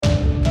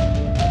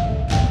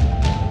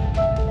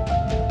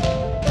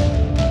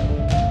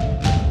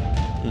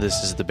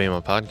This is the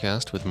Bema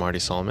Podcast with Marty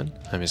Solomon.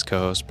 I'm his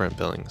co-host, Brent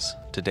Billings.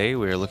 Today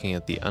we are looking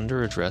at the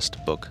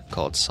under-addressed book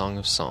called Song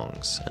of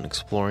Songs and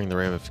exploring the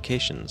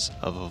ramifications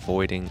of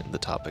avoiding the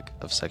topic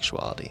of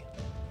sexuality.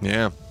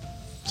 Yeah,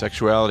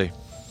 sexuality.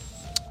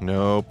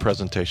 No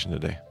presentation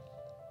today.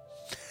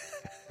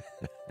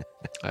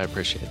 I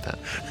appreciate that.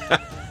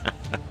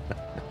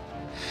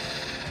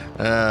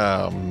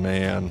 Oh,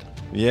 man.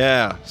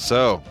 Yeah,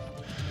 so,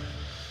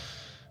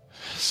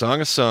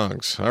 Song of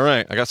Songs. All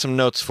right, I got some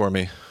notes for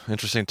me.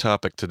 Interesting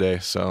topic today,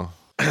 so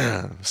yeah,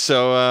 I'm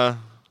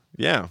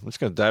just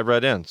going to dive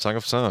right in. Song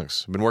of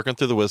Songs. I've been working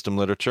through the wisdom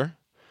literature,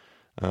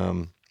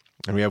 and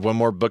we have one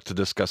more book to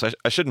discuss.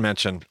 I should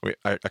mention,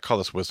 I call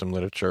this wisdom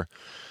literature.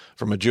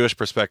 From a Jewish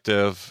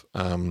perspective,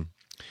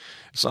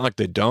 it's not like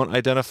they don't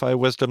identify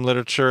wisdom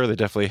literature. They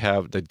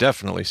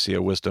definitely see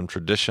a wisdom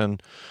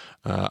tradition.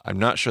 I'm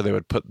not sure they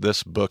would put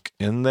this book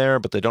in there,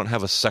 but they don't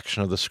have a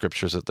section of the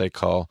scriptures that they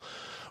call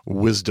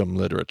wisdom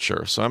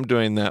literature. So I'm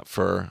doing that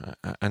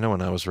I know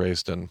when I was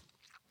raised in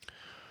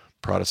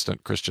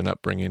Protestant Christian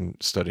upbringing,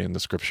 studying the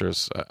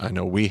scriptures, I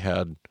know we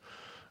had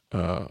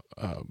a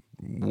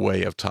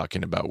way of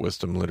talking about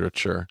wisdom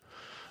literature.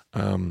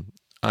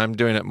 I'm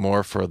doing it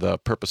more for the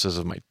purposes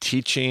of my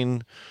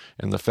teaching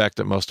and the fact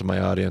that most of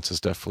my audience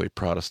is definitely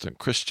Protestant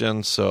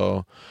Christian.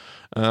 So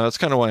that's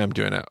kind of why I'm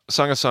doing it.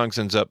 Song of Songs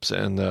ends up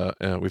in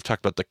we've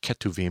talked about the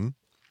Ketuvim.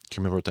 Do you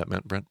remember what that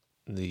meant, Brent?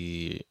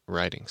 The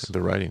writings.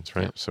 The writings,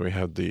 right? Yeah. So we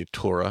had the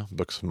Torah,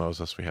 books of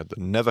Moses. We had the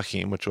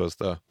Nevi'im, which was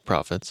the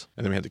prophets.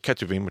 And then we had the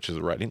Ketuvim, which is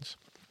the writings.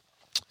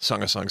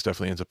 Song of Songs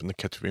definitely ends up in the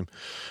Ketuvim.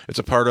 It's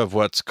a part of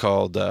what's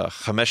called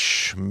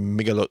Chamesh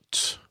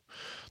Migalot,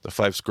 the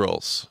five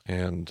scrolls.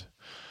 And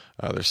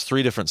there's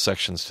three different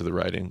sections to the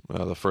writing.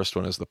 The first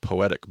one is the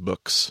poetic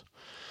books,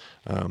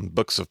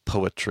 books of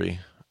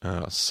poetry,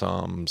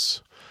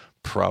 Psalms,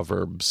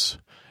 Proverbs,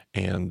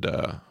 and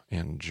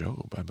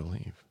Job, I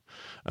believe.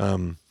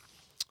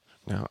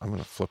 Now, I'm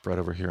going to flip right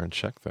over here and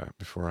check that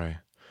before I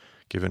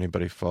give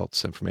anybody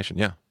false information.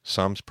 Yeah,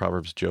 Psalms,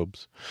 Proverbs, Job.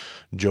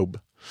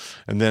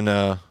 And then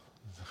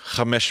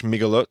Chamesh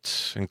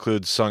Migalot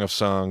includes Song of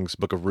Songs,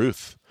 Book of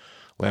Ruth,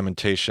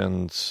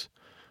 Lamentations,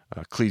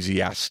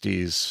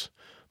 Ecclesiastes,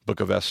 Book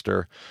of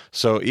Esther.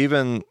 So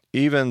even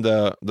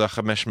the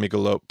Chamesh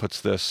Migalot puts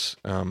this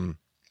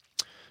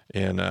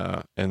in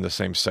the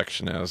same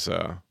section as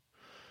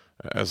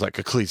like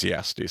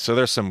Ecclesiastes. So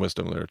there's some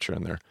wisdom literature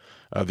in there.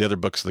 The other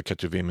books of the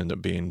Ketuvim end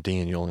up being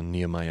Daniel and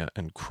Nehemiah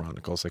and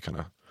Chronicles. They're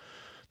kind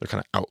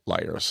of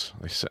outliers.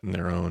 They sit in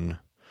their own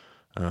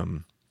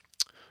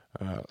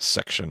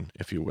section,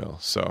 if you will.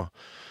 So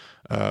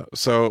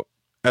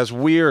as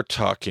we're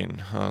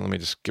talking, let me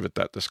just give it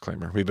that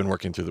disclaimer. We've been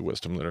working through the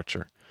wisdom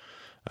literature,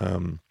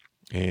 and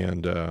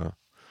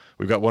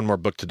we've got one more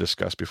book to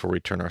discuss before we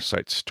turn our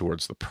sights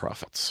towards the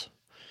prophets.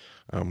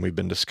 We've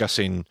been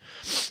discussing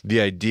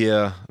the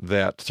idea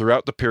that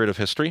throughout the period of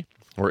history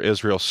where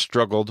Israel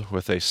struggled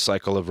with a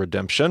cycle of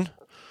redemption,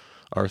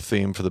 our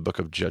theme for the book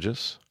of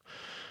Judges,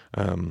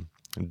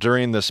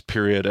 during this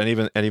period, and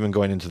even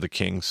going into the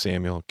Kings,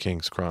 Samuel,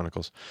 Kings,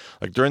 Chronicles,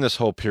 like during this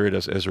whole period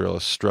as Israel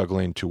is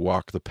struggling to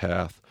walk the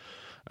path,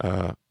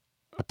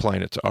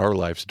 applying it to our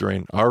lives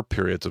during our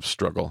periods of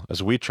struggle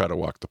as we try to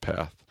walk the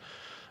path,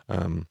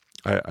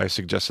 I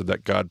suggested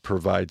that God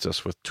provides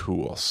us with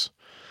tools.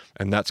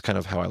 And that's kind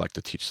of how I like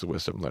to teach the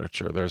wisdom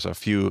literature. There's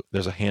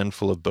a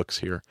handful of books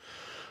here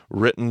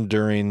written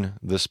during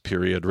this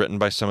period, written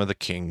by some of the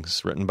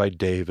kings, written by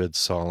David,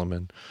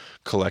 Solomon,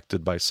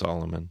 collected by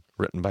Solomon,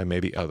 written by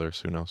maybe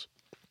others, who knows.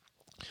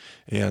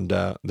 And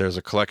there's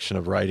a collection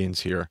of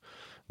writings here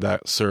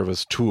that serve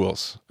as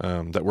tools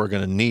that we're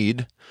going to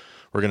need.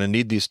 We're going to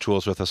need these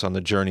tools with us on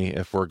the journey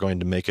if we're going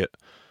to make it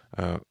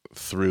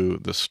through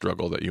the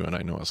struggle that you and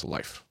I know as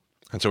life.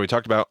 And so we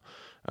talked about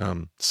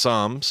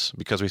Psalms,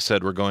 because we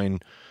said we're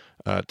going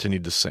to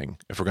need to sing.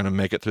 If we're going to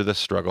make it through this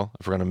struggle,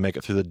 if we're going to make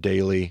it through the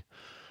daily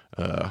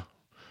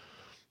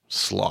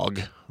slog,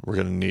 we're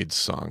going to need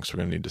songs. We're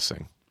going to need to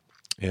sing.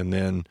 And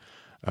then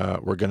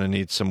we're going to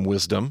need some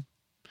wisdom.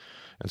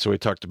 And so we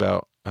talked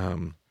about,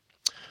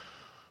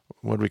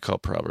 what do we call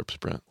Proverbs,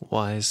 Brent?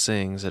 Wise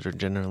sayings that are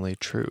generally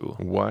true.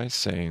 Wise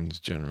sayings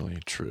generally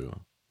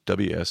true.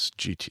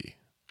 WSGT,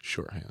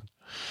 shorthand.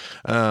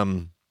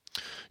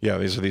 Yeah,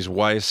 these are these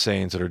wise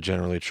sayings that are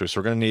generally true. So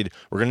we're going to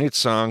need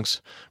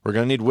songs. We're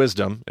going to need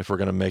wisdom if we're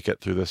going to make it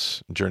through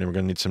this journey. We're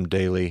going to need some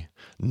daily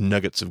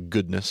nuggets of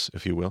goodness,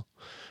 if you will,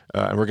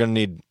 and we're going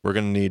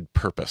to need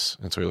purpose.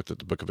 And so we looked at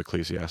the book of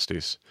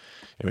Ecclesiastes,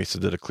 and we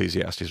said that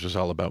Ecclesiastes was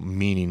all about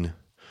meaning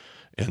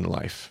in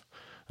life.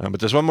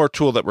 But there's one more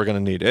tool that we're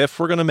going to need if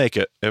we're going to make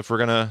it. If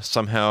we're going to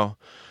somehow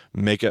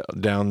make it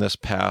down this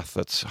path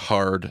that's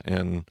hard,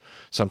 and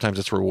sometimes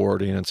it's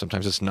rewarding, and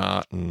sometimes it's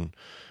not, and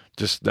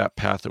just that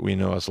path that we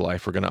know as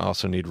life, we're going to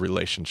also need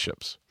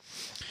relationships.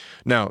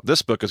 Now,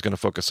 this book is going to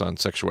focus on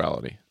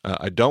sexuality.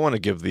 I don't want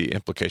to give the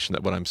implication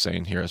that what I'm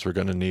saying here is we're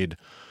going to need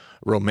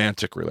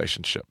romantic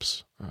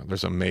relationships.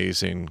 There's an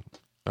amazing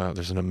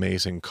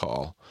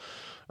call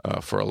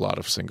for a lot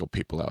of single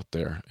people out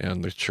there.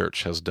 And the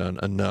church has done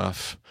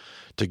enough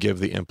to give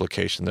the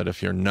implication that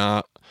if you're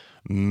not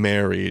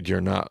married, you're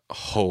not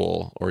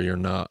whole, or you're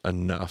not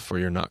enough, or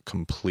you're not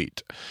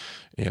complete.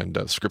 And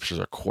the scriptures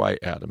are quite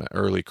adamant,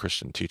 early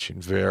Christian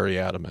teaching, very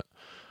adamant,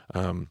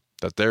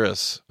 that there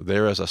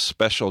is a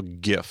special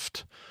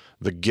gift,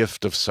 the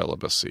gift of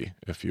celibacy,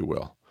 if you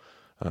will.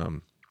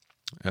 And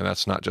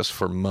that's not just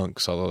for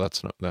monks, although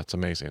that's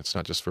amazing. It's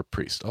not just for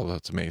priests, although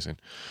that's amazing.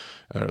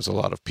 There's a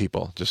lot of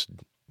people, just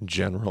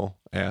general,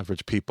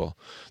 average people,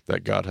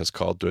 that God has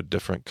called to a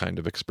different kind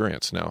of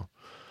experience. Now,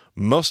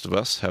 most of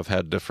us have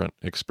had different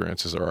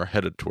experiences or are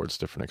headed towards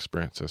different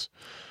experiences.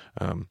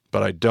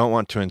 But I don't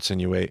want to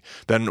insinuate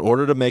that in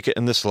order to make it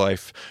in this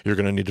life, you're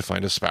going to need to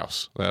find a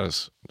spouse. That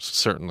is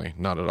certainly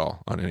not at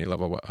all on any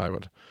level what I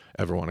would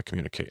ever want to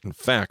communicate. In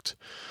fact,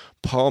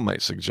 Paul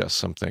might suggest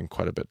something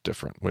quite a bit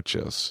different, which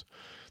is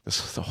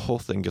the whole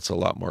thing gets a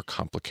lot more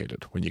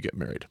complicated when you get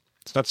married.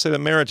 It's not to say that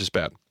marriage is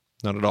bad,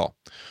 not at all.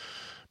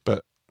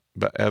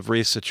 But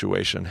every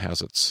situation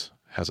has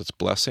its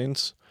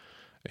blessings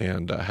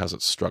and has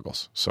its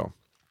struggles. So,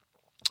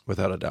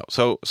 without a doubt.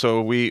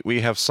 So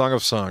we have Song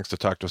of Songs to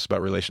talk to us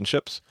about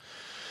relationships.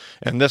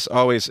 And this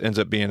always ends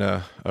up being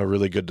a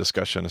really good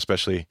discussion,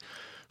 especially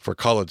for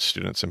college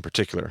students in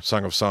particular.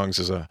 Song of Songs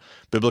is a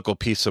biblical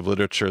piece of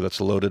literature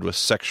that's loaded with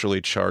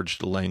sexually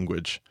charged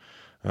language.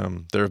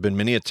 There have been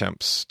many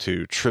attempts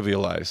to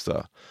trivialize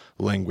the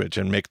language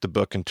and make the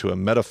book into a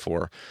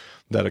metaphor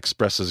that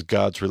expresses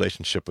God's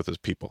relationship with his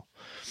people.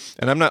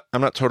 And I'm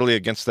not totally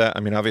against that. I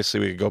mean, obviously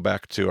we could go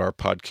back to our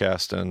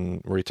podcast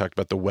and where we talked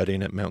about the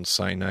wedding at Mount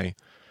Sinai.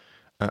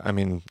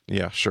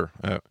 Yeah, sure.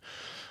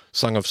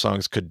 Song of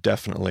Songs could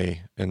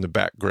definitely, in the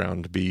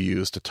background, be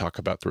used to talk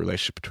about the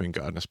relationship between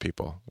God and his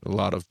people. A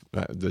lot of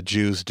the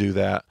Jews do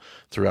that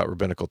throughout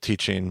rabbinical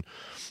teaching.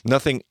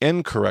 Nothing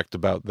incorrect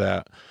about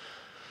that.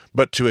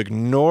 But to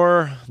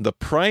ignore the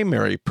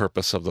primary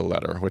purpose of the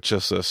letter, which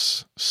is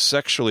this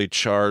sexually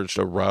charged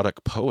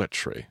erotic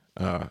poetry,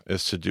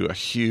 is to do a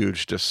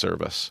huge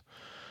disservice,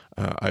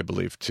 I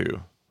believe,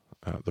 to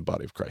the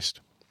body of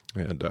Christ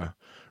and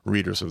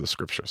readers of the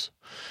scriptures.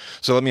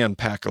 So let me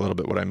unpack a little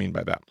bit what I mean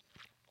by that.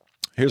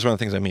 Here's one of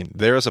the things I mean.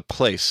 There is a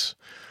place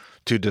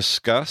to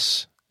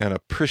discuss and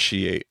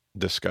appreciate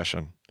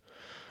discussion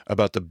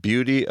about the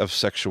beauty of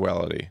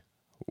sexuality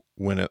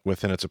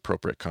within its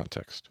appropriate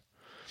context.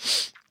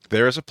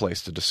 There is a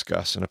place to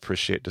discuss and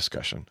appreciate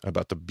discussion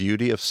about the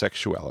beauty of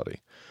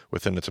sexuality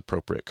within its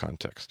appropriate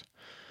context.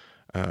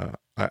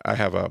 I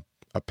have a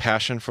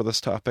passion for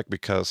this topic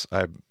because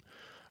I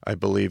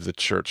believe the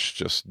church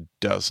just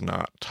does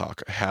not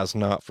talk, has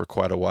not for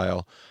quite a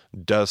while,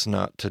 does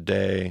not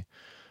today.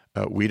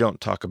 We don't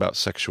talk about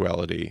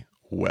sexuality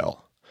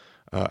well.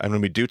 And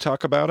when we do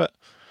talk about it,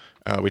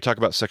 we talk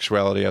about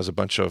sexuality as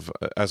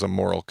a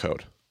moral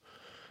code.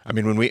 I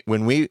mean,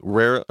 we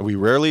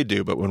rarely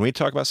do, but when we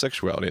talk about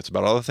sexuality, it's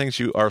about all the things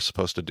you are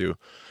supposed to do,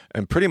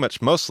 and pretty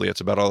much mostly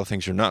it's about all the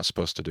things you're not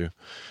supposed to do,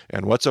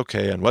 and what's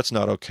okay and what's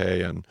not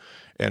okay, and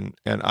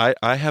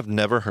I have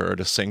never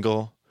heard a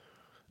single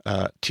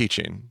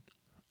teaching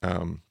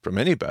from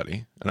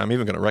anybody, and I'm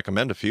even going to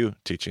recommend a few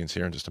teachings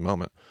here in just a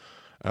moment,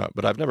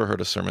 but I've never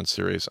heard a sermon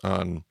series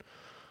on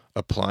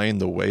applying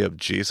the way of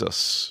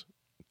Jesus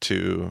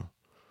to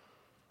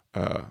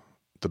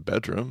the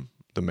bedroom,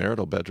 the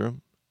marital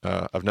bedroom.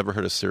 I've never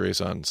heard a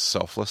series on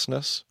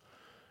selflessness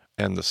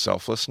and the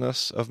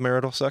selflessness of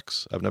marital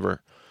sex.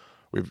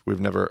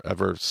 We've never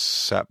ever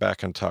sat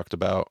back and talked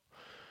about.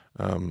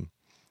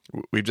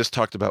 We've just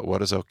talked about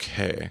what is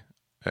okay.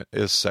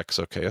 Is sex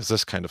okay? Is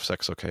this kind of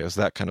sex okay? Is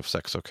that kind of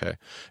sex okay?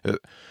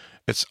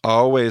 It's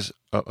always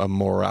a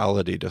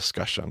morality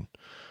discussion,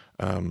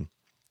 and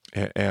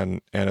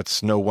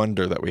it's no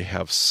wonder that we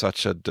have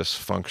such a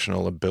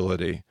dysfunctional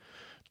ability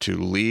to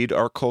lead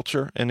our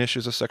culture in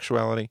issues of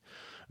sexuality.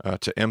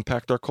 To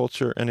impact our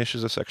culture and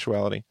issues of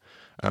sexuality,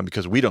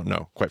 because we don't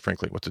know, quite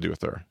frankly, what to do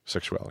with our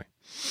sexuality.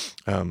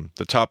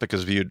 The topic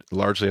is viewed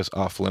largely as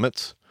off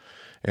limits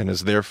and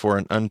is therefore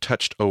an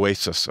untouched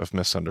oasis of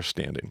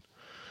misunderstanding.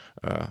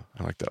 I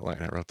like that line.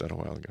 I wrote that a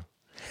while ago.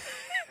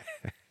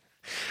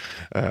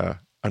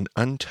 An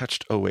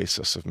untouched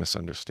oasis of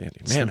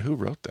misunderstanding. Man, who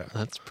wrote that?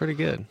 That's pretty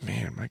good.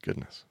 Man, my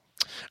goodness.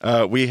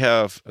 We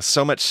have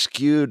so much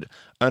skewed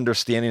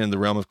understanding in the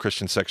realm of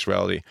Christian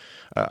sexuality.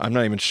 I'm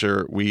not even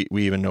sure we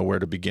even know where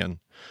to begin.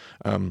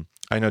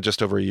 I know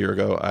just over a year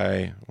ago,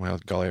 it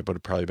would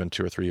have probably been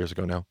 2 or 3 years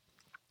ago now.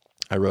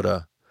 I wrote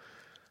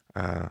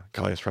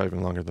it's probably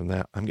been longer than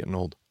that. I'm getting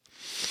old.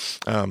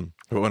 But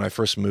when I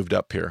first moved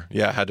up here,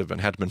 it had to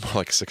have been more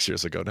like 6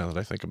 years ago now that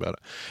I think about it.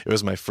 It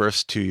was my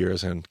first 2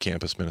 years in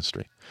campus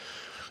ministry.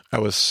 I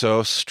was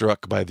so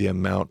struck by the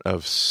amount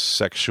of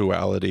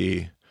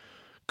sexuality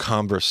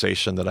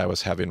conversation that I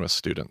was having with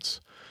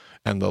students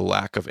and the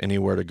lack of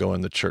anywhere to go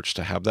in the church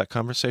to have that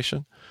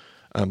conversation,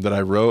 that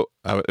I wrote.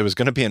 It was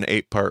going to be an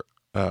 8-part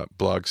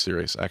blog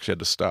series. I actually had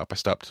to stop. I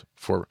stopped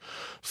for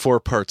 4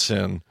 parts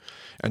in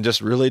and just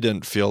really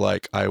didn't feel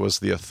like I was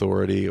the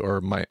authority or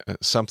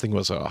something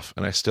was off.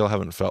 And I still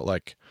haven't felt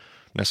like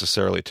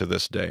necessarily to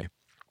this day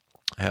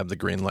have the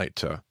green light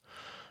to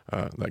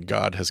that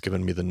God has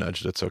given me the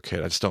nudge that it's okay.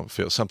 I just don't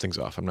feel something's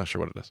off. I'm not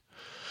sure what it is.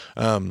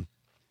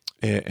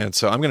 And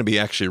so I'm going to be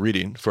actually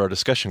reading for our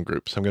discussion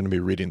groups. I'm going to be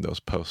reading those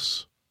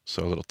posts.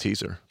 So a little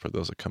teaser for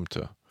those that come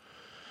to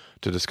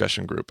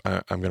discussion group.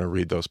 I'm going to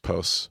read those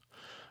posts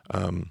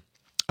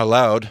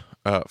aloud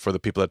for the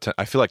people that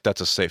I feel like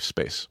that's a safe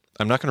space.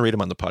 I'm not going to read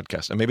them on the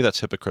podcast, and maybe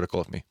that's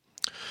hypocritical of me.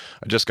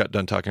 I just got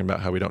done talking about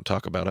how we don't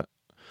talk about it,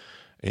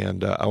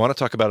 and I want to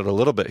talk about it a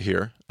little bit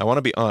here. I want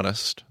to be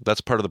honest.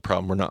 That's part of the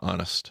problem. We're not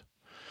honest.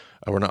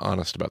 We're not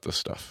honest about this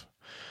stuff.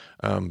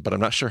 But I'm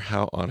not sure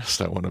how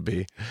honest I want to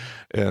be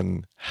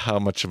and how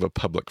much of a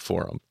public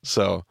forum.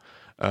 So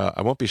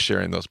I won't be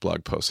sharing those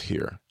blog posts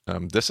here.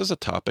 This is a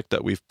topic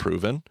that we've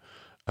proven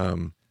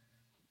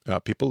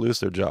people lose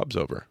their jobs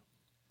over.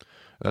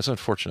 That's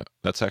unfortunate.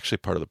 That's actually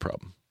part of the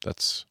problem.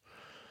 It's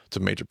a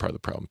major part of the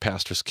problem.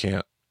 Pastors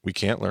we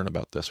can't learn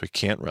about this. We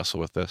can't wrestle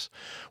with this.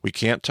 We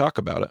can't talk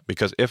about it,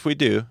 because if we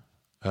do,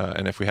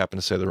 and if we happen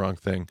to say the wrong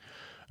thing,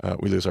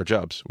 we lose our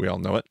jobs. We all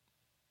know it.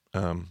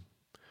 And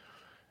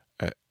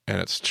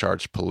it's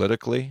charged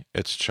politically.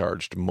 It's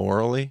charged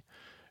morally.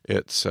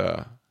 And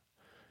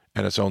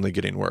it's only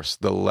getting worse.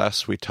 The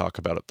less we talk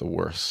about it, the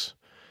worse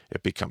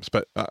it becomes.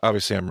 But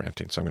obviously, I'm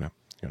ranting, so I'm going to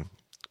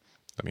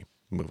let me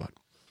move on.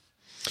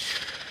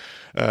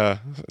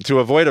 To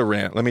avoid a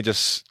rant, let me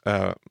just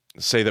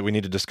say that we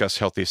need to discuss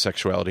healthy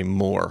sexuality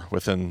more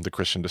within the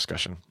Christian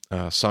discussion.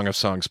 Song of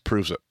Songs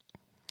proves it.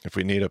 If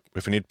we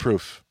need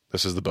proof,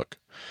 this is the book.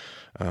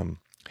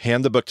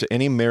 Hand the book to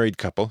any married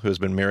couple who has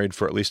been married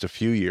for at least a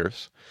few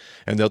years,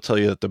 and they'll tell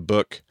you that the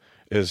book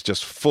is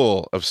just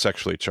full of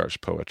sexually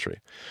charged poetry.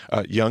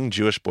 Young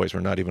Jewish boys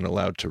were not even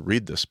allowed to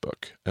read this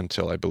book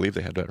until I believe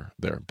they had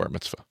their bar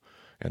mitzvah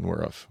and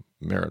were of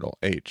marital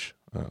age.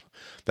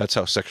 That's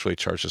how sexually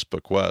charged this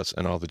book was,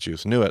 and all the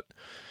Jews knew it.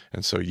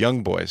 And so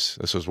young boys,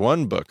 this was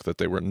one book that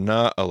they were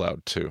not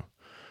allowed to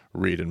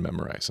read and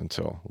memorize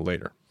until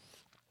later.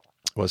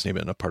 It wasn't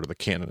even a part of the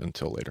canon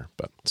until later.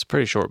 But it's a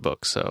pretty short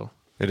book, so...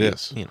 It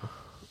is.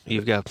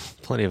 You've got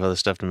plenty of other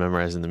stuff to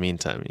memorize in the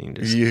meantime. You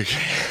can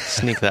just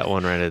sneak that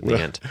one right at the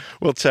end.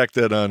 We'll tack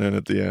that on in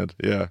at the end.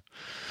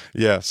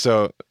 Yeah.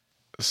 So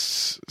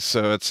it's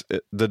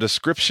the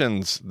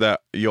descriptions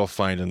that you'll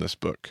find in this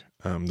book,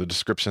 the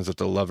descriptions that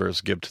the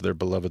lovers give to their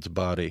beloved's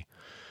body,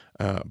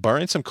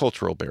 barring some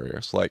cultural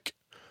barriers, like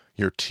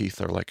your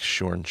teeth are like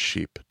shorn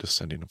sheep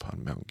descending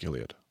upon Mount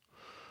Gilead.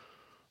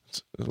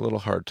 It's a little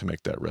hard to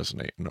make that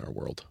resonate in our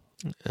world.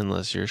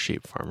 Unless you're a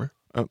sheep farmer.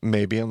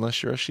 Maybe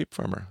unless you're a sheep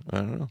farmer. I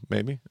don't know.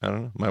 Maybe. I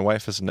don't know. My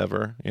wife has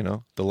never,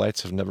 the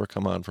lights have never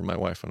come on for my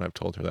wife when I've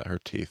told her that her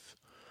teeth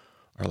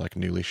are like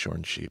newly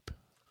shorn sheep.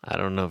 I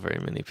don't know very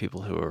many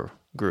people who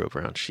grew up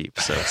around sheep,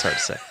 so it's hard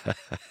to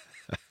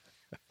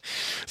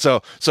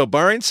say. So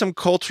barring some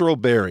cultural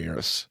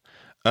barriers,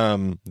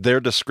 their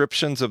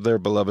descriptions of their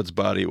beloved's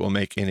body will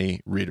make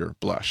any reader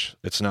blush.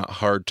 It's not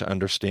hard to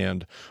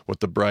understand what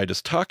the bride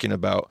is talking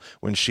about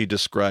when she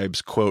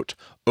describes, quote,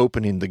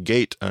 opening the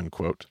gate,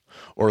 unquote,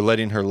 or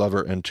letting her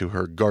lover into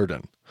her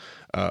garden.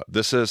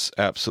 This is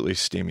absolutely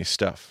steamy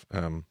stuff.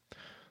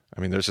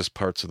 There's just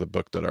parts of the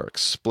book that are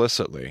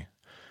explicitly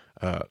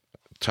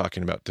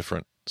talking about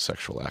different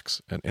sexual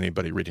acts, and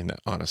anybody reading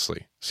that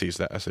honestly sees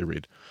that as they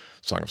read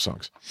Song of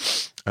Songs.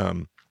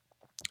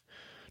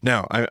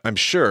 Now, I'm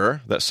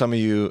sure that some of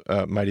you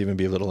might even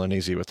be a little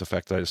uneasy with the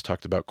fact that I just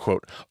talked about,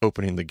 quote,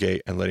 opening the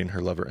gate and letting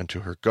her lover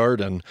into her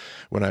garden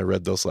when I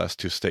read those last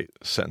two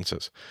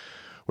sentences,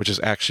 which is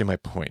actually my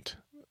point.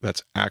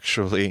 That's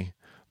actually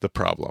the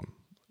problem.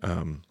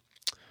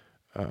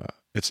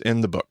 It's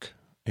in the book,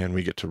 and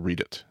we get to read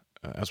it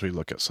as we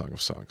look at Song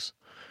of Songs.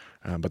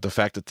 But the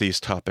fact that these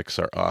topics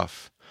are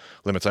off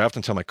limits, I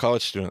often tell my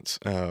college students,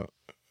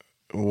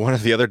 one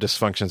of the other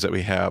dysfunctions that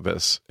we have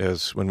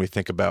is when we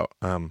think about...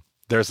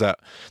 There's that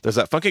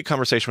funky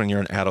conversation when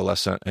you're an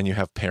adolescent and you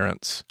have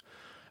parents,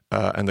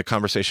 and the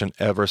conversation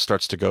ever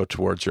starts to go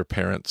towards your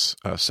parents'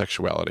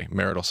 sexuality,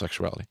 marital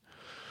sexuality.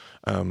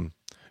 And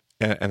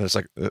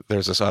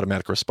there's this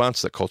automatic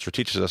response that culture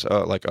teaches us,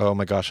 oh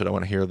my gosh, I don't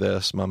want to hear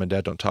this. Mom and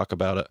Dad don't talk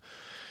about it.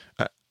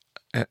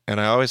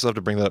 And I always love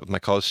to bring that up with my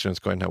college students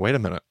going, now, wait a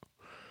minute.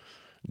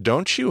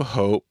 Don't you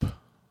hope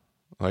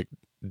that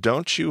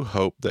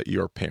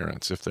your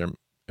parents, if they're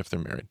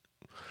married,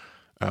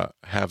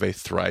 have a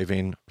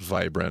thriving,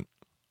 vibrant,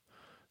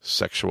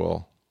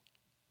 sexual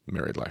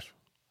married life?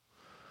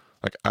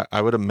 Like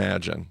I would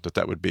imagine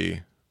that would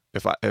be,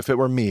 if it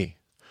were me,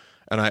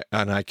 and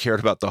I cared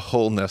about the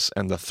wholeness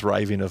and the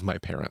thriving of my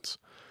parents,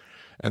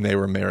 and they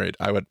were married,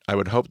 I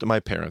would hope that my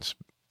parents,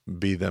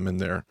 be them in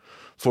their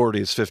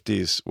 40s,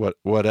 50s,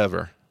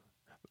 whatever,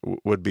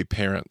 would be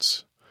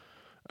parents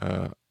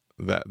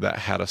that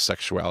had a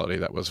sexuality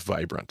that was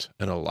vibrant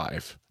and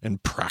alive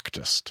and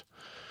practiced.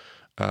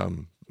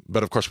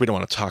 But of course, we don't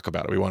want to talk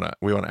about it. We want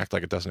to act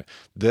like it doesn't.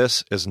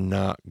 This is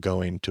not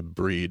going to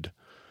breed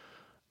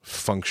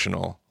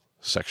functional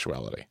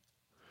sexuality.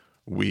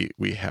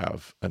 We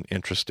have an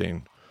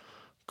interesting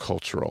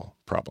cultural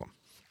problem.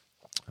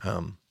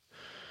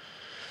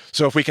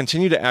 So if we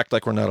continue to act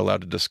like we're not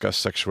allowed to discuss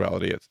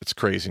sexuality, it's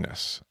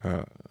craziness.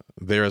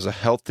 There is a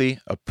healthy,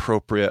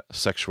 appropriate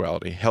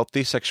sexuality.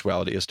 Healthy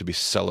sexuality is to be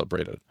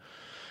celebrated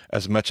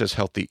as much as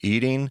healthy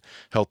eating,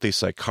 healthy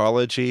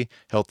psychology,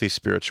 healthy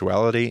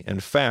spirituality. In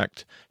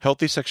fact,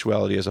 healthy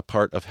sexuality is a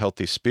part of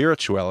healthy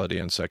spirituality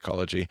and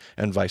psychology,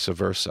 and vice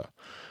versa.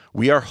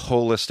 We are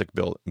holistic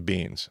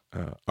beings.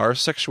 Our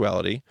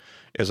sexuality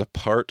is a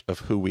part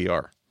of who we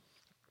are.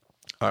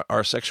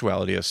 Our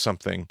sexuality is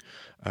something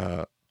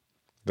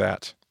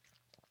that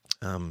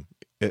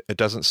it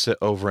doesn't sit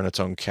over in its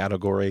own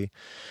category.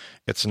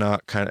 It's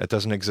not it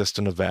doesn't exist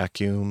in a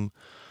vacuum.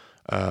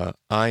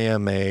 I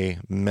am a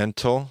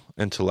mental,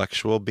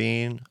 intellectual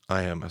being.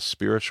 I am a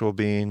spiritual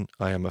being.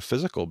 I am a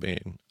physical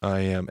being. I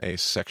am a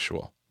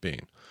sexual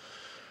being.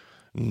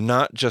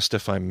 Not just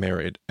if I'm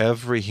married.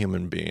 Every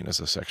human being is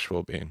a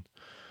sexual being.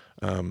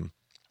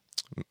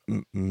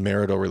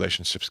 Marital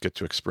relationships get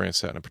to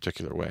experience that in a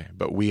particular way.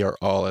 But we are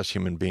all, as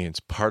human beings,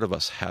 part of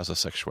us has a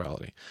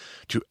sexuality.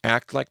 To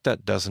act like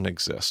that doesn't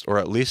exist, or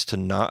at least to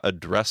not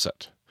address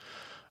it,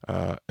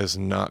 is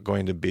not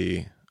going to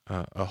be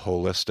a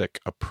holistic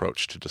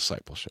approach to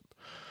discipleship.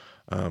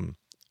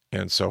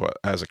 And so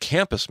as a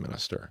campus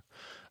minister,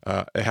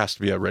 it has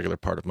to be a regular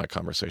part of my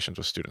conversations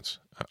with students,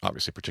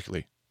 obviously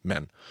particularly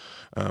men.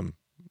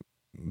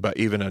 But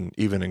even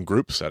in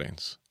group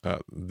settings,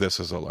 this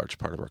is a large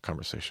part of our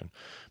conversation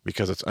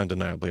because it's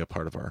undeniably a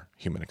part of our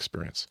human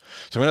experience.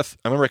 So I'm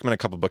gonna recommend a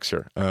couple books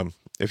here.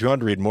 If you want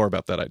to read more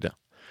about that idea,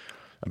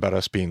 about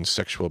us being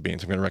sexual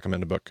beings, I'm going to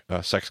recommend a book,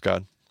 Sex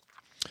God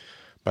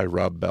by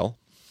Rob Bell.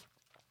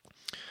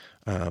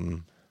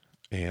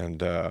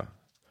 And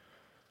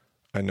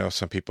I know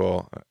some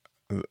people,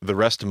 the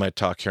rest of my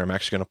talk here, I'm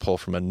actually going to pull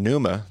from a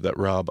Pneuma that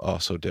Rob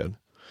also did.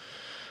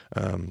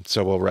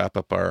 So we'll wrap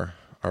up our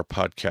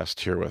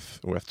podcast here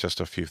with just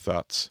a few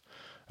thoughts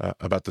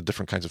about the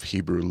different kinds of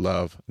Hebrew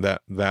love.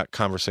 That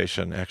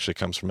conversation actually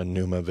comes from a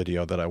Pneuma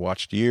video that I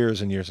watched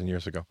years and years and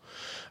years ago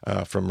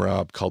from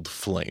Rob called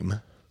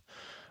Flame.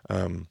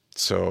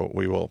 So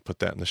we will put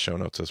that in the show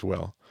notes as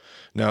well.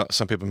 Now,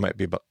 some people might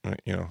be,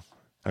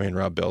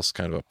 Rob Bell's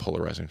kind of a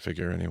polarizing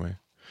figure anyway.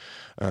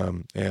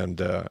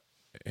 And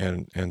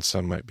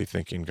some might be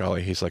thinking,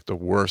 golly, he's like the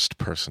worst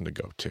person to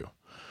go to.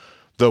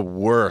 The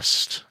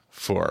worst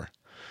for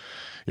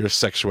your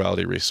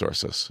sexuality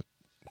resources.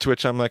 To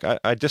which I'm like,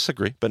 I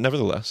disagree, but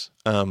nevertheless,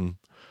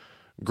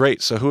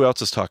 great. So who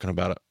else is talking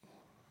about it?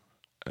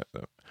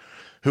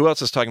 Who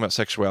else is talking about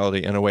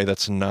sexuality in a way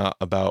that's not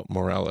about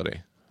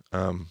morality?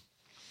 I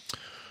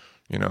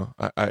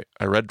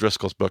read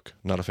Driscoll's book,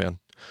 not a fan.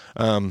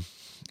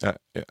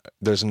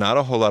 There's not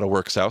a whole lot of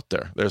works out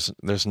there.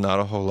 There's not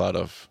a whole lot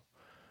of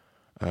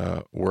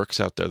works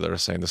out there that are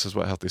saying this is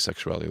what healthy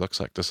sexuality looks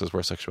like. This is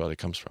where sexuality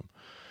comes from.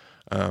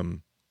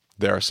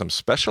 There are some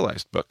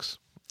specialized books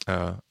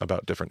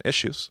about different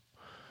issues,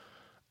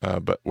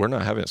 but we're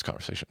not having this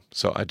conversation.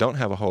 So I don't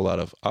have a whole lot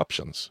of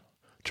options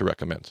to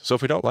recommend. So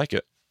if we don't like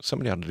it,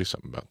 somebody ought to do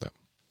something about that.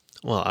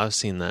 Well, I've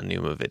seen that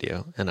Pneuma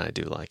video, and I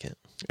do like it.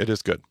 It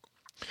is good.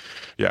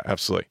 Yeah,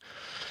 absolutely.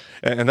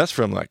 And that's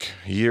from like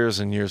years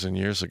and years and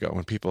years ago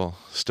when people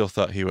still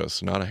thought he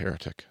was not a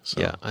heretic. So.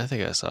 Yeah, I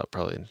think I saw it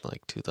probably in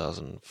like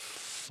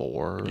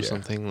 2004 or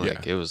something.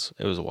 Like it was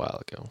a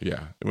while ago.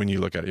 Yeah, when you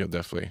look at it, you'll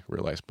definitely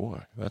realize,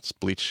 boy, that's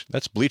bleach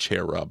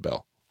hair, Rob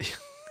Bell.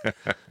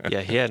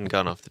 Yeah, he hadn't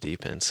gone off the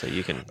deep end, so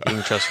you can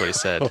trust what he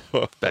said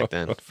back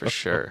then for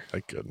sure.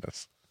 My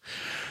goodness.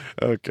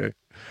 Okay.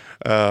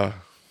 I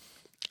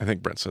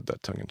think Brent said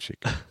that tongue in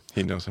cheek.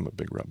 He knows I'm a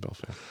big Rob Bell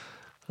fan.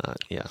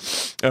 Yeah.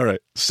 All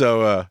right.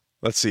 So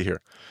let's see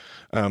here.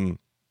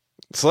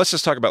 So let's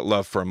just talk about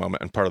love for a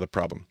moment and part of the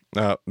problem.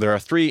 There are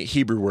three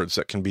Hebrew words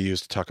that can be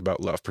used to talk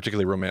about love,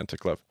 particularly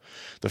romantic love.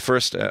 The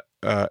first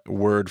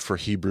word for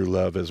Hebrew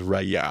love is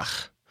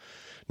rayach.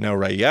 Now,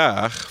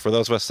 rayach, for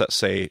those of us that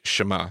say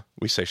Shema,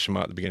 we say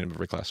Shema at the beginning of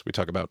every class. We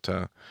talk about,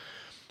 at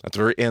the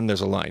very end,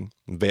 there's a line.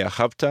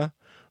 Ve'ahavta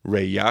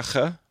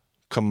rayacha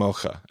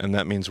kamocha. And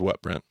that means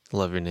what, Brent?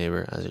 Love your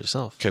neighbor as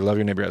yourself. Okay, love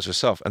your neighbor as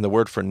yourself. And the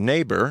word for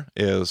neighbor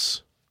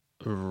is...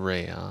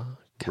 Rayaka,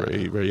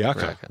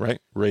 right?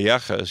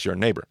 Rayacha is your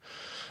neighbor.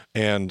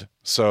 And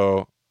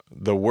so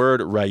the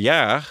word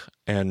rayach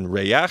and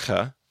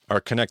rayacha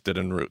are connected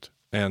in root.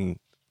 And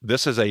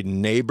this is a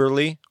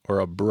neighborly or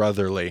a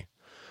brotherly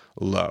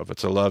love.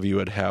 It's a love you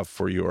would have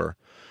for your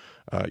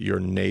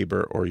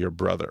neighbor or your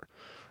brother.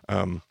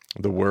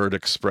 The word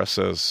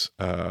expresses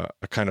a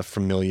kind of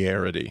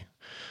familiarity.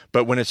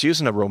 But when it's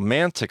used in a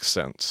romantic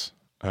sense,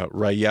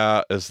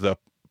 raya is the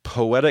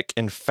poetic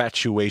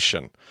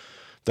infatuation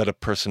that a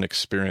person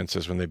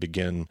experiences when they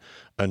begin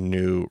a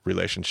new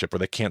relationship, where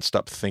they can't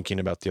stop thinking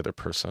about the other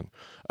person.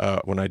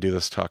 When I do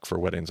this talk for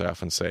weddings, I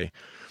often say,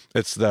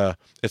 it's the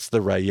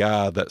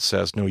raya that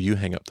says, no, you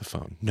hang up the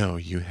phone. No,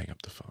 you hang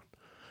up the phone.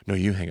 No,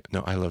 you hang up.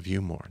 No, I love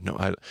you more.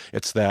 No,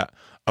 it's that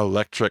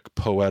electric,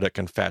 poetic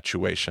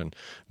infatuation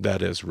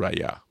that is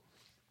raya.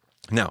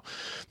 Now,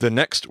 the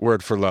next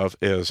word for love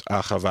is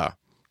achava.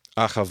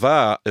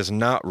 Achava is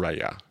not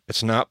raya.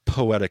 It's not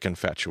poetic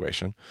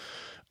infatuation.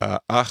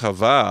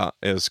 Ahava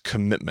is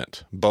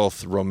commitment,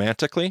 both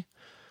romantically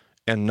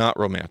and not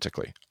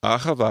romantically.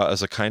 Ahava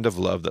is a kind of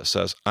love that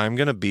says, I'm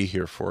going to be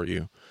here for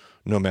you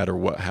no matter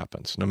what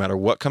happens, no matter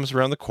what comes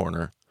around the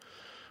corner,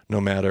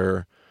 no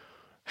matter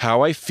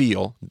how I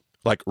feel.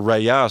 Like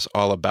Raya is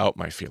all about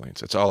my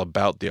feelings. It's all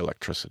about the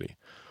electricity.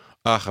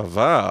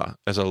 Ahava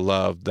is a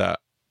love that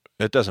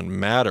it doesn't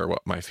matter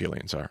what my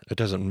feelings are. It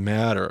doesn't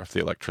matter if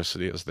the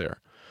electricity is there.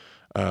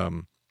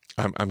 I'm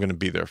going to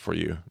be there for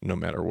you no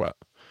matter what.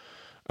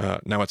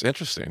 Now, it's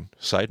interesting,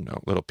 side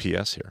note, little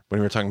PS here.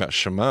 When we were talking about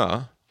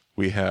Shema,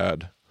 we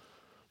had,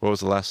 what was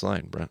the last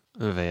line, Brent?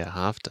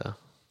 Ve'ahavta.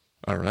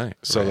 All right.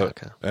 So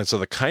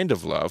the kind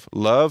of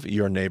love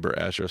your neighbor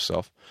as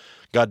yourself.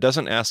 God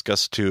doesn't ask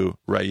us to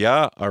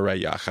raya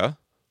arayacha,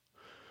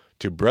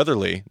 to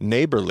brotherly,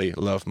 neighborly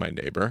love my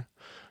neighbor.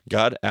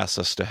 God asks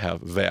us to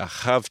have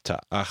ve'achavta,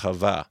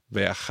 ahava,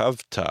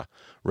 ve'achavta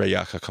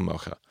rayacha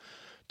kamocha,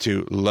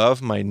 to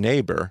love my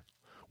neighbor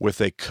with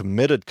a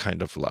committed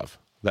kind of love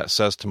that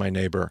says to my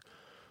neighbor,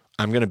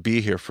 I'm going to be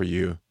here for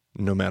you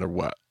no matter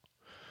what.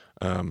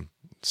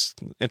 It's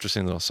an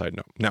interesting little side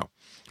note. Now,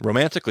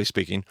 romantically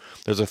speaking,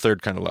 there's a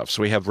third kind of love.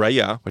 So we have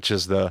raya, which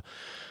is the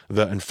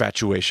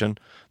infatuation,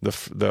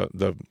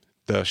 the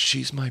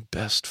she's my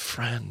best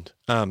friend,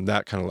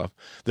 that kind of love.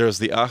 There's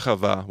the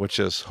ahava, which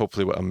is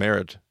hopefully what a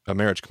marriage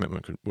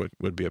commitment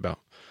would be about.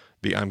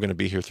 I'm going to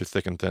be here through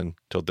thick and thin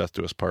till death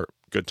do us part,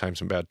 good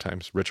times and bad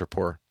times, rich or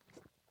poor.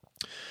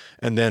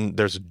 And then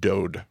there's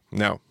dode.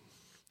 Now,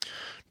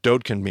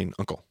 dode can mean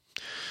uncle,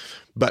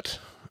 but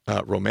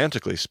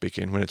romantically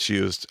speaking, when it's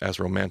used as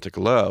romantic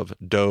love,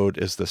 dode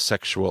is the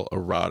sexual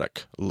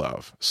erotic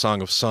love.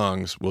 Song of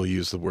Songs will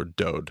use the word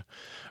dode,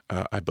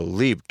 I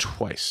believe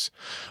twice,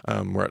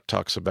 where it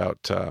talks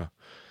about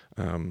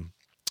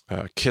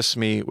kiss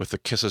me with the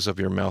kisses of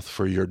your mouth,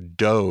 for your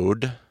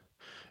dode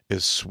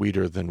is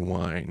sweeter than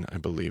wine, I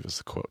believe is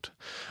the quote.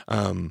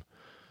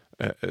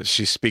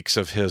 She speaks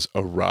of his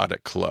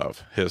erotic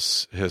love,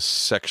 his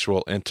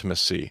sexual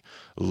intimacy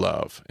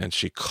love, and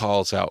she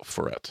calls out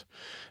for it.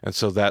 And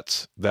so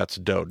that's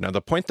dode. Now,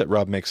 the point that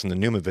Rob makes in the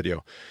Numa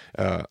video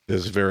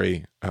is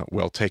very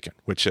well taken,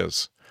 which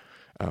is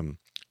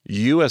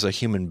you as a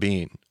human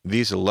being,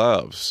 these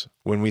loves,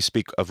 when we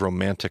speak of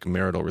romantic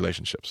marital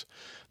relationships,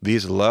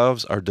 these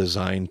loves are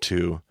designed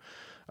to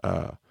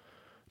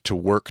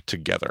work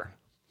together.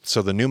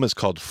 So the Numa is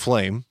called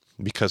flame,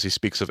 because he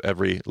speaks of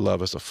every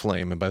love as a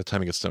flame. And by the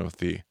time he gets done with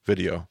the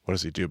video, what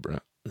does he do,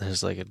 Brent?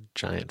 There's like a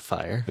giant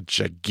fire. A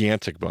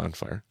gigantic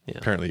bonfire. Yeah.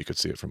 Apparently you could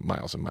see it from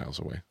miles and miles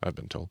away, I've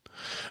been told.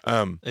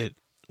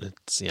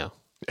 It's you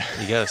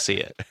got to see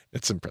it.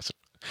 It's impressive.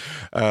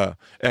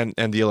 And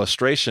the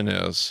illustration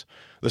is,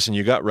 listen,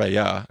 you got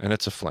raya, and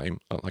it's a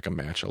flame, like a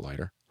match, a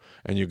lighter.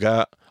 And you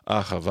got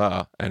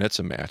ahava, and it's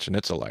a match, and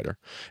it's a lighter.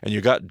 And you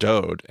got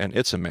dode, and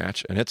it's a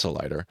match, and it's a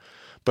lighter.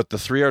 But the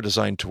three are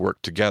designed to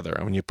work together.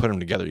 And when you put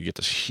them together, you get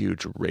this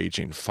huge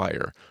raging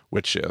fire,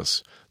 which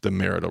is the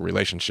marital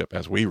relationship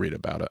as we read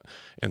about it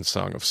in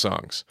Song of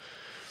Songs.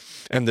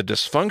 And the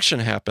dysfunction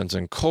happens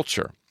in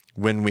culture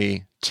when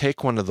we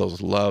take one of those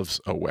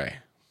loves away.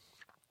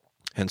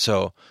 And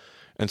so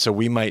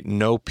we might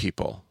know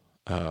people.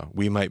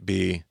 We might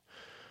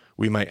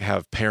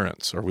have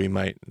parents, or we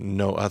might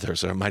know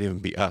others, or it might even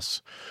be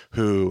us,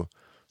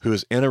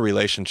 who's in a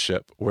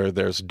relationship where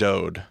there's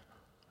dode,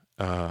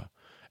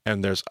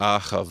 and there's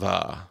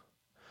ahava,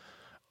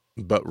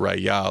 but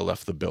raya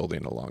left the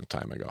building a long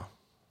time ago,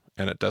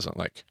 and it doesn't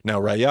like.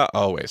 Now, raya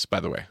always, by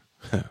the way,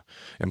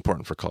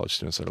 important for college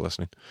students that are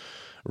listening,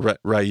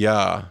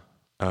 raya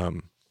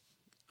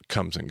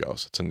comes and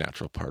goes. It's a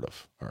natural part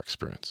of our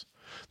experience.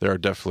 There are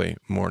definitely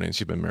mornings,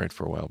 you've been married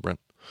for a while,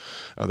 Brent.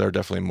 There are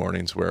definitely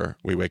mornings where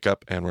we wake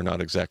up and we're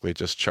not exactly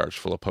just charged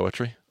full of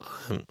poetry.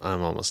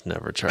 I'm almost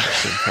never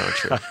charged in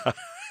poetry.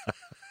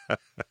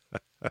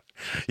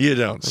 You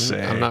don't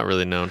say. I'm not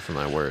really known for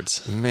my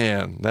words.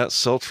 Man, that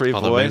sultry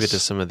Although voice. Maybe to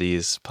some of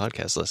these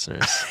podcast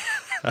listeners,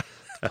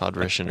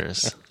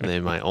 podritioners, they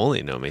might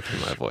only know me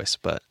through my voice,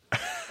 but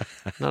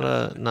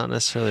not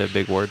necessarily a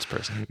big words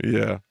person.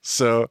 Yeah.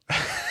 So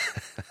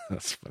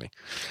that's funny.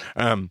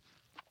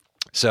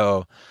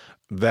 So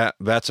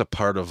that's a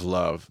part of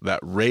love that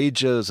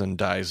rages and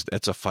dies.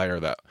 It's a fire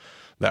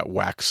that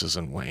waxes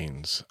and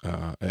wanes.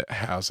 It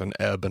has an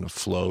ebb and a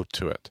flow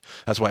to it.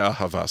 That's why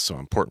ahava is so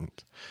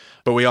important.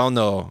 But we all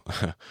know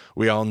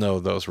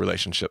those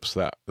relationships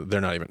that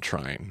they're not even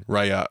trying.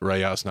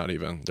 Raya is not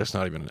even, there's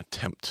not even an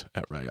attempt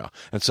at raya.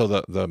 And so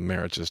the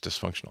marriage is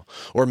dysfunctional.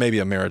 Or maybe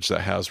a marriage that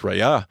has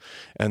raya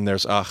and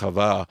there's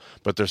ahava,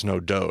 but there's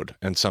no dode,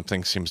 and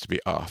something seems to be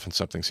off and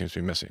something seems to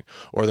be missing.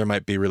 Or there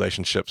might be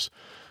relationships,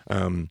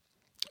 of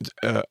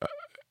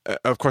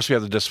course, we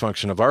have the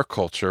dysfunction of our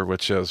culture,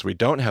 which is we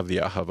don't have the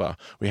ahava.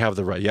 We have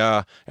the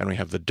raya and we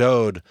have the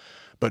dode,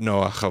 but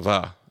no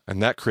ahava.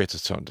 And that creates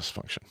its own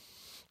dysfunction.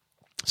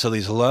 So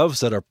these loves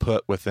that are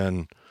put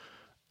within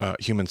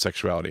human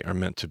sexuality are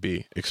meant to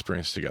be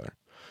experienced together.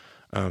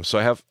 So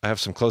I have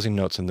some closing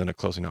notes and then a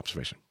closing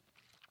observation.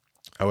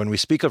 When we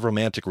speak of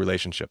romantic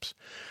relationships,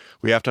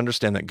 we have to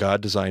understand that God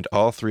designed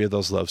all three of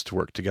those loves to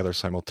work together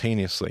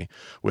simultaneously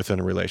within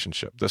a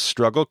relationship. The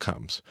struggle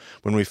comes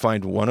when we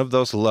find one of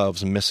those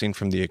loves missing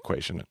from the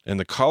equation. In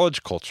the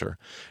college culture,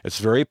 it's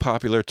very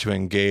popular to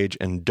engage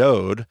in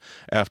dode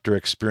after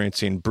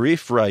experiencing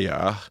brief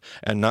rayah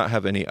and not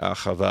have any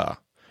ahava.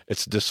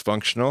 It's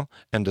dysfunctional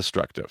and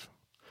destructive.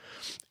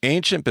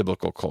 Ancient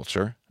biblical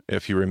culture,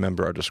 if you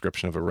remember our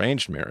description of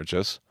arranged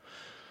marriages,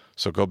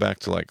 so go back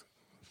to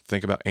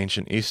think about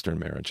ancient Eastern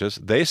marriages.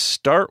 They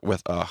start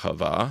with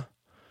ahava,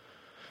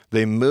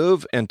 they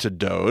move into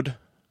dode,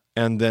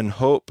 and then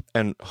hoped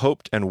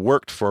and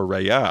worked for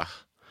rayah.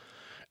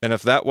 And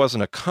if that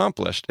wasn't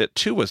accomplished, it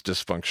too was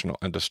dysfunctional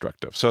and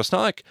destructive. So it's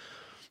not like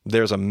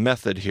there's a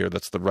method here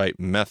that's the right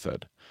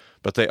method,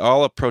 but they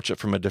all approach it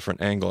from a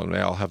different angle, and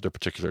they all have their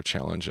particular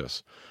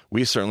challenges.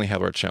 We certainly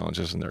have our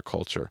challenges in their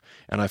culture.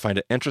 And I find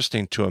it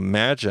interesting to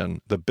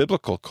imagine the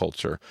biblical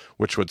culture,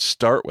 which would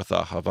start with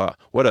ahava.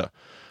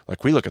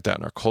 We look at that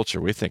in our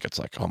culture, we think it's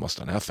almost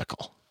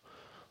unethical.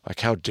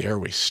 How dare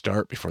we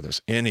start before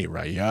there's any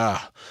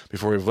rayah,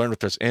 before we've learned if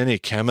there's any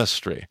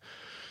chemistry.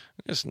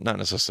 It's not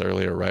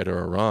necessarily a right or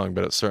a wrong,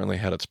 but it certainly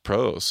had its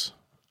pros.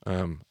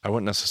 I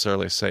wouldn't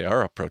necessarily say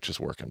our approach is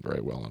working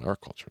very well in our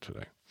culture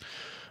today,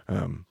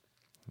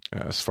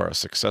 as far as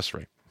success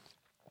rate.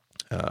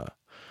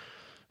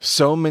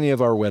 So many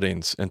of our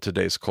weddings in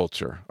today's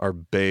culture are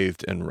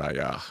bathed in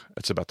rayah.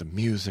 It's about the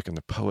music and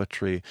the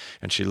poetry,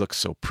 and she looks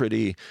so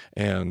pretty,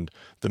 and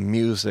the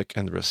music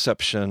and the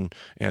reception,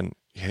 and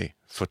hey,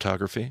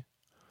 photography,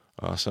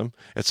 awesome.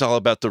 It's all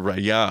about the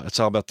rayah.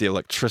 It's all about the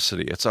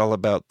electricity. It's all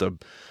about the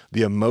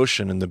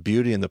emotion and the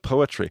beauty and the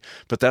poetry.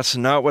 But that's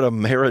not what a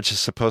marriage is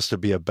supposed to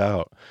be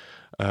about.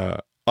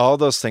 All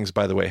those things,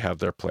 by the way, have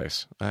their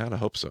place. I ought to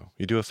hope so.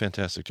 You do a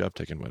fantastic job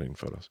taking wedding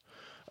photos.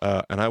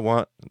 And I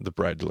want the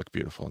bride to look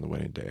beautiful on the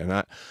wedding day.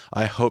 And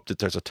I hope that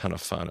there's a ton of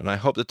fun. And I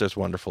hope that there's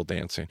wonderful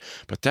dancing.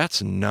 But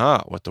that's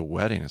not what the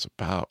wedding is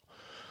about.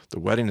 The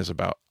wedding is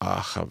about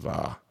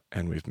ahava,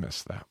 and we've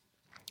missed that.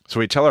 So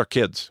we tell our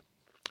kids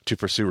to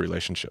pursue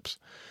relationships.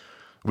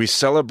 We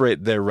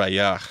celebrate their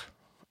rayah,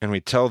 and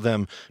we tell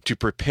them to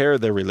prepare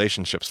their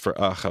relationships for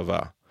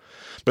ahava.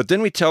 But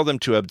then we tell them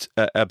to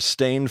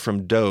abstain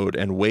from dode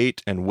and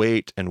wait and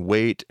wait and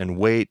wait and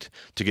wait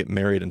to get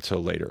married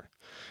until later.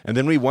 And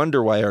then we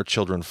wonder why our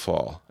children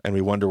fall, and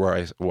we wonder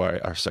why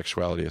our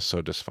sexuality is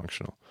so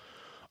dysfunctional.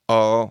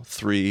 All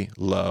three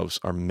loves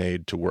are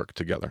made to work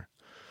together.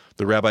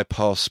 The Rabbi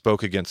Paul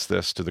spoke against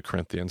this to the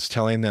Corinthians,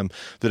 telling them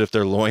that if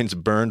their loins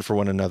burned for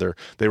one another,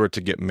 they were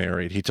to get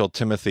married. He told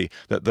Timothy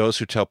that those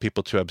who tell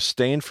people to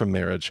abstain from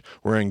marriage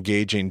were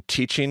engaging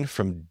teaching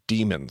from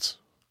demons.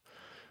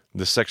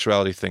 The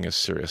sexuality thing is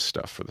serious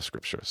stuff for the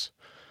scriptures.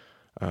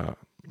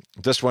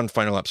 This one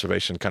final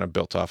observation kind of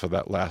built off of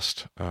that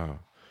last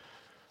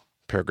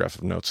paragraph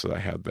of notes that I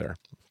had there.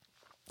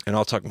 And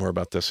I'll talk more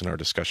about this in our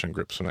discussion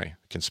groups when I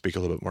can speak a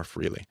little bit more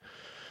freely.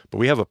 But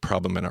we have a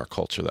problem in our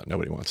culture that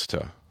nobody wants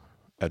to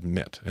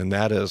admit, and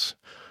that is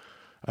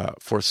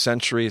for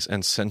centuries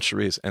and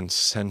centuries and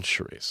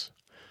centuries,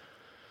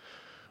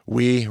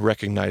 we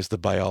recognize the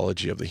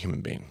biology of the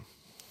human being.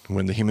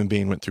 When the human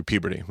being went through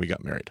puberty, we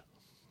got married.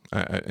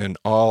 In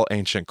all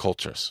ancient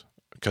cultures,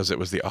 because it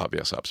was the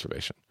obvious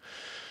observation.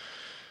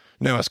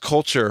 Now, as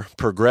culture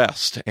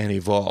progressed and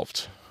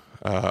evolved,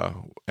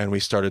 and we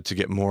started to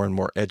get more and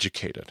more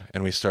educated,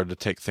 and we started to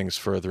take things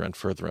further and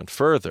further and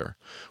further,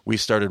 we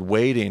started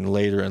waiting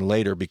later and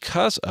later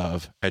because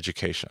of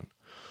education,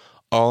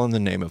 all in the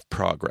name of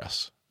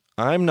progress.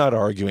 I'm not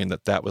arguing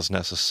that that was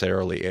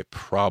necessarily a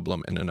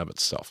problem in and of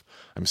itself.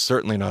 I'm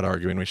certainly not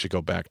arguing we should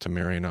go back to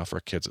marrying off our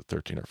kids at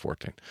 13 or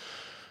 14.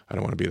 I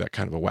don't want to be that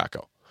kind of a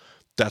wacko.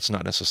 That's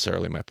not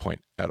necessarily my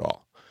point at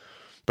all.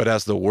 But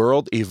as the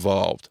world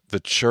evolved, the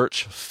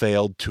church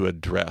failed to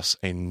address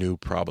a new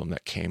problem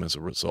that came as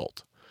a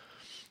result.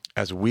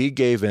 As we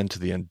gave in to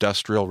the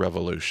Industrial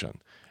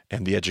Revolution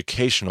and the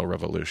Educational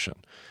Revolution,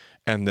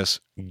 and this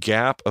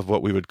gap of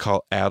what we would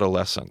call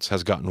adolescence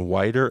has gotten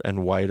wider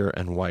and wider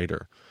and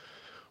wider,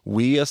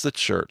 we as the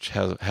church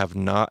have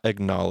not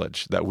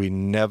acknowledged that we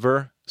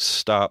never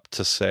stop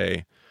to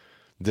say,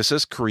 this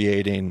is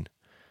creating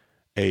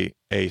a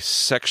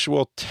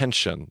sexual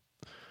tension.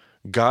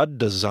 God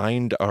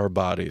designed our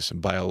bodies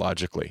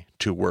biologically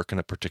to work in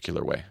a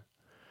particular way.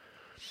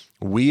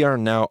 We are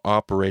now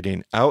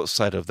operating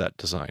outside of that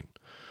design.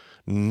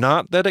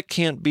 Not that it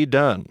can't be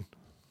done,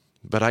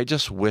 but I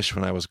just wish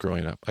when I was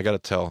growing up, I got to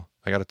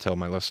tell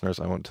my listeners,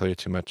 I won't tell you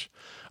too much.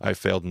 I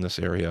failed in this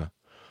area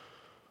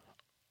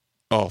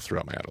all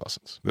throughout my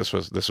adolescence. This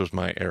was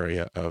my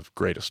area of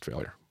greatest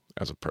failure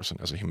as a person,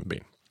 as a human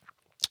being.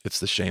 It's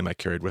the shame I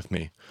carried with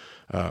me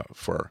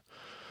for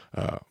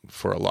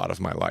a lot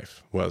of my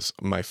life, was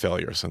my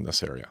failures in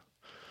this area,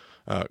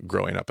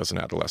 growing up as an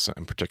adolescent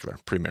in particular,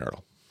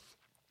 premarital.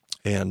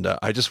 And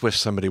I just wish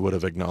somebody would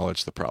have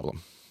acknowledged the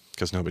problem,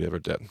 because nobody ever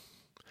did.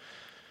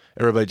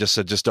 Everybody just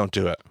said, just don't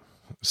do it.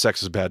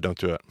 Sex is bad, don't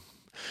do it.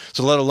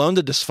 So let alone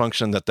the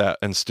dysfunction that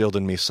instilled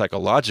in me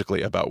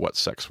psychologically about what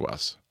sex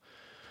was.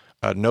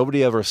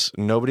 Nobody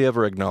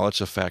ever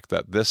acknowledged the fact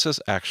that this is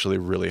actually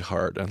really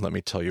hard, and let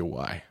me tell you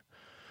why.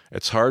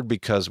 It's hard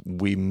because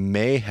we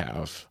may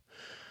have,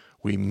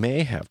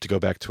 to go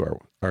back to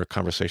our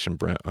conversation,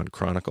 Brent, on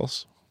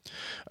Chronicles,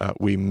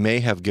 we may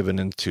have given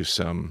into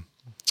some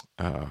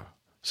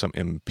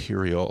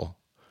imperial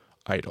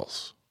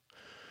idols.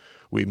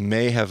 We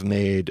may have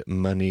made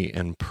money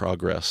and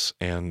progress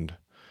and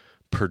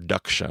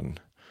production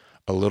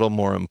a little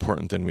more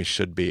important than we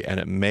should be, and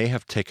it may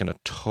have taken a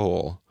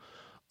toll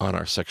on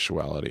our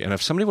sexuality. And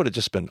if somebody would have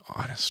just been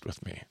honest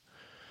with me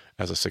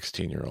as a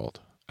 16-year-old,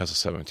 as a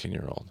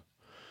 17-year-old,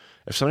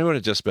 if somebody would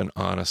have just been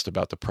honest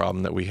about the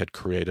problem that we had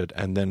created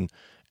and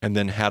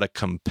then had a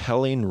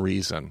compelling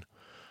reason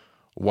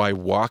why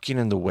walking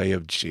in the way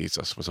of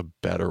Jesus was a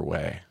better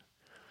way,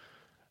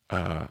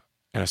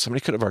 and if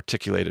somebody could have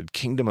articulated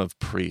kingdom of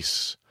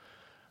priests,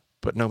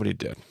 but nobody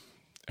did.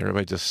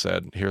 Everybody just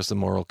said, here's the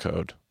moral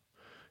code.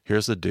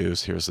 Here's the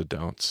do's, here's the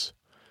don'ts.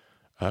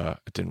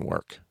 It didn't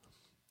work.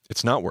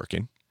 It's not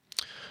working.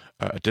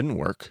 It didn't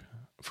work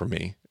for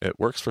me. It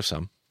works for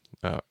some.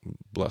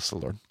 Bless the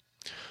Lord.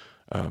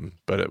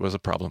 But it was a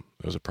problem.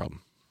 It was a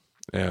problem.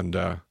 And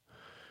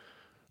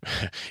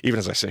even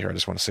as I say here, I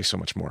just want to say so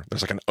much more.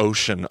 There's like an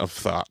ocean of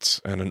thoughts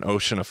and an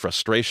ocean of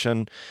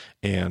frustration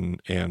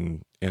and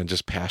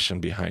just passion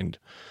behind,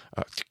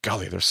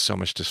 golly, there's so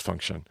much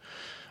dysfunction.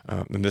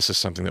 And this is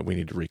something that we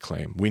need to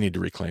reclaim. We need to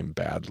reclaim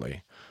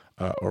badly,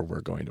 or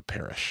we're going to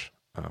perish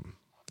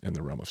in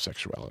the realm of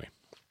sexuality.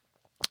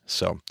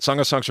 So, Song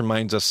of Songs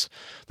reminds us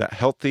that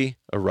healthy,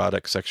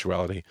 erotic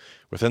sexuality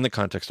within the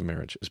context of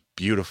marriage is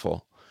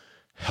beautiful,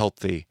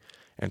 healthy,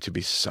 and to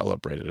be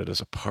celebrated. It is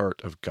a part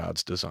of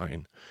God's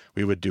design.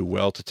 We would do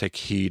well to take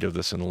heed of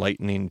this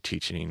enlightening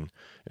teaching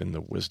in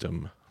the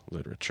wisdom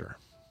literature.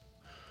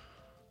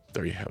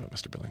 There you have it,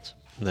 Mr. Billings.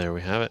 There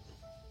we have it.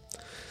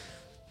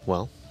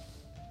 Well,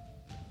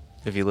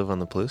 if you live on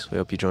the Palouse, we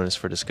hope you join us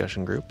for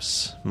discussion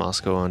groups.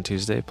 Moscow on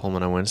Tuesday,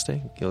 Pullman on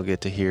Wednesday. You'll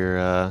get to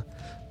hear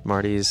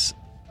Marty's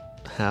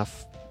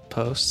half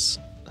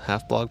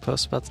blog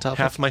posts about the topic.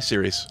 Half my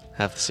series.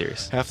 Half the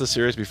series. Half the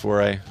series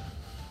before I...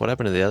 What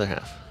happened to the other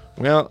half?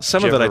 Well,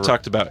 some of it I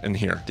talked about in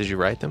here. Did you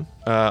write them?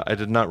 I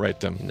did not write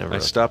them. I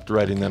stopped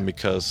writing them Okay.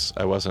 because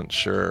I wasn't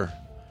sure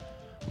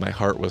my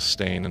heart was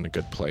staying in a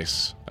good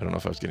place. I don't know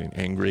if I was getting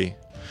angry.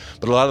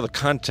 But a lot of the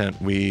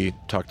content we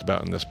talked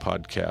about in this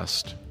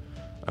podcast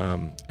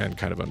and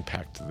kind of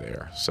unpacked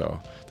there.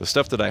 So the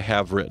stuff that I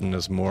have written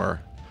is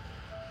more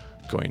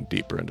going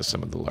deeper into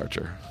some of the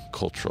larger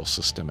cultural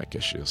systemic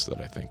issues that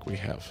I think we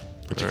have,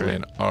 particularly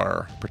in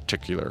our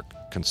particular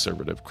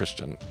conservative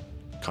Christian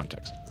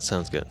context.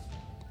 Sounds good.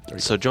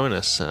 So join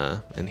us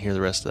and hear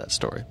the rest of that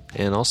story.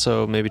 And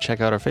also maybe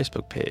check out our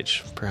Facebook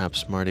page.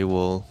 Perhaps Marty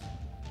will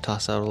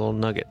toss out a little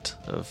nugget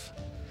of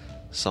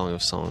Song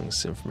of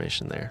Songs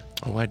information there.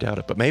 Oh, I doubt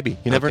it, but maybe.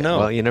 You never know.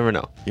 Well, you never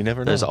know. You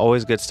never know. There's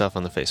always good stuff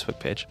on the Facebook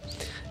page.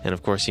 And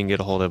of course, you can get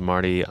a hold of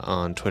Marty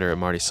on Twitter at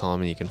Marty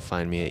Solomon. You can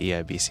find me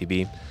at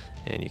EIBCB.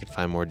 And you can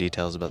find more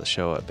details about the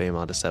show at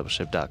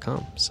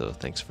BayModDiscipleship.com. So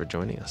thanks for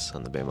joining us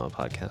on the BayMod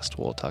Podcast.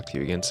 We'll talk to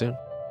you again soon.